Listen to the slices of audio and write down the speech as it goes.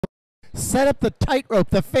set up the tightrope,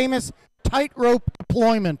 the famous tightrope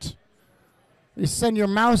deployment. You send your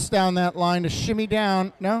mouse down that line to shimmy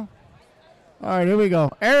down. No? All right, here we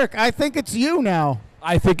go. Eric, I think it's you now.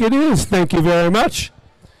 I think it is. Thank you very much.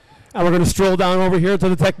 And we're going to stroll down over here to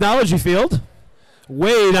the technology field,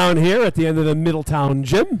 way down here at the end of the Middletown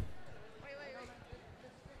gym.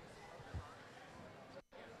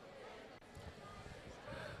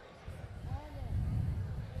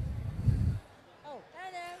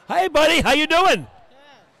 Hey, buddy, how you doing?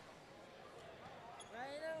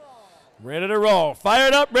 Ready to roll.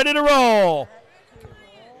 Fired up, ready to roll. We're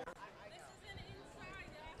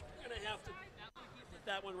going to have to put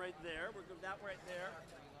that one right there. We're going to that right there.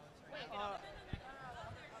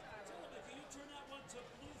 Can you turn that one to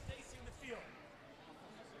blue facing the field?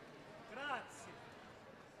 Grazie.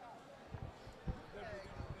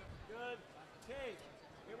 Good. Okay,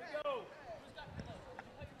 here we go.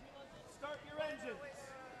 Start your engines.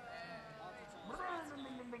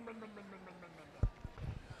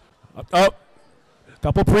 Oh,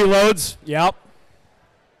 couple preloads. Yep.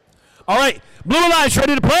 All right, blue alliance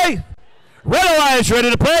ready to play. Red alliance ready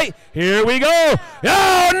to play. Here we go.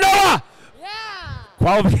 Oh, Noah! Yeah.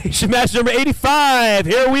 Qualification match number 85.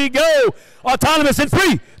 Here we go. Autonomous in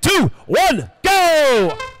 3, 2, 1,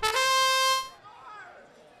 go!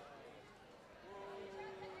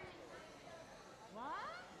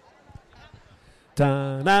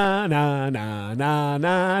 Da na na na na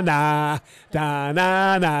na na da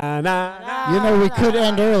na na na. You know we could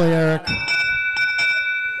end early, Eric.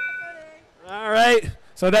 All right,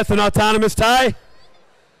 so that's an autonomous tie.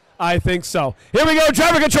 I think so. Here we go,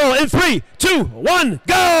 driver control in 3, 2, 1,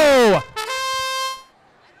 go!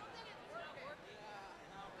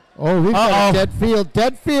 Oh, we've got a dead field,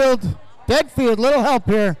 dead field, dead field. Little help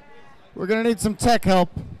here. We're gonna need some tech help.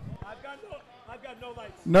 I've got no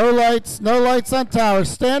lights. No lights, no lights on tower.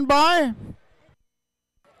 Stand by.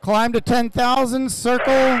 Climb to 10,000,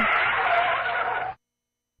 circle.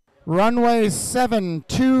 Runway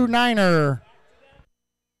 729er.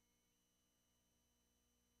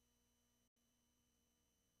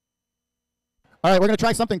 All right, we're going to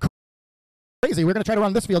try something crazy. We're going to try to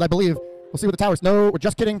run this field, I believe. We'll see what the towers. No, we're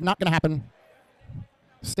just kidding. Not going to happen.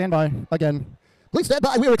 Stand by again. Please stand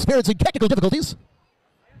by. We are experiencing technical difficulties.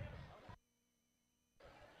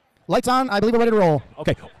 Lights on. I believe we're ready to roll.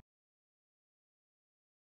 Okay.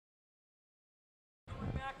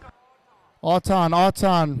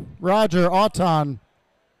 Auton. Roger, Auton.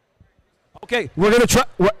 Okay, we're gonna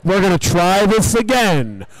try this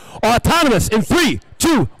again. Autonomous in 3,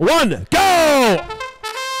 2, 1, go!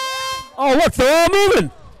 Oh, look, they're all moving.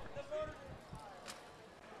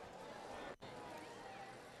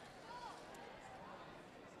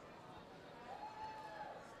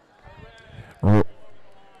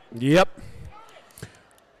 Yep.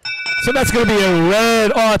 So that's going to be a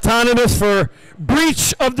red autonomous for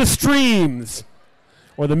breach of the streams,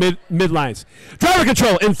 or the mid lines. Driver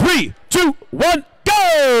control in 3, 2, 1,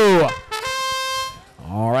 go!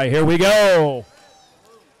 All right, here we go.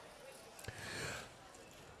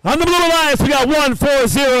 On the Blue Alliance, we got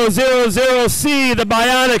 14000C, the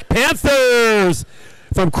Bionic Panthers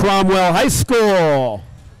from Cromwell High School.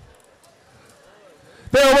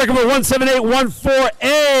 They're working with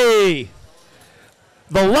 17814A.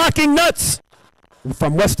 The Locking Nuts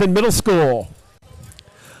from Weston Middle School.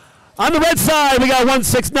 On the red side, we got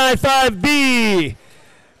 1695B.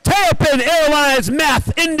 Terrapin Airlines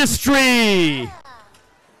Math Industry.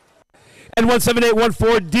 And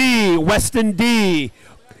 17814D, Weston D.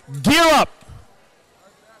 Gear up.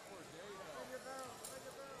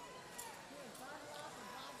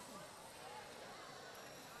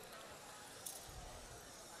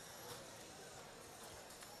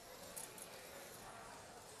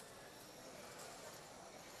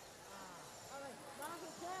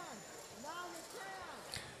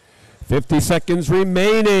 $50 seconds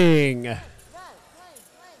remaining.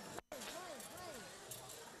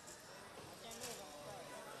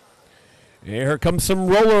 Here comes some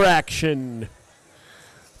roller action.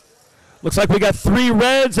 Looks like we got 3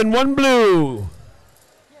 reds and 1 blue.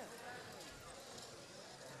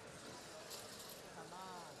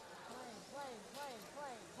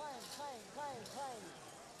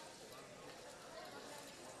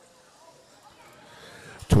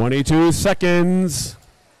 $22 seconds.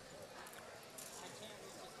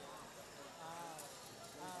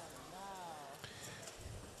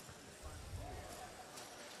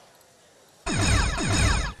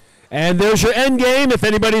 And there's your end game. If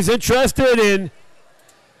anybody's interested in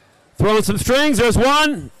throwing some strings, there's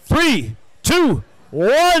 1, 3, 2,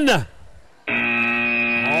 1. All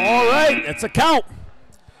right, that's a count.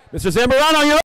 Mr. Zamorano, you're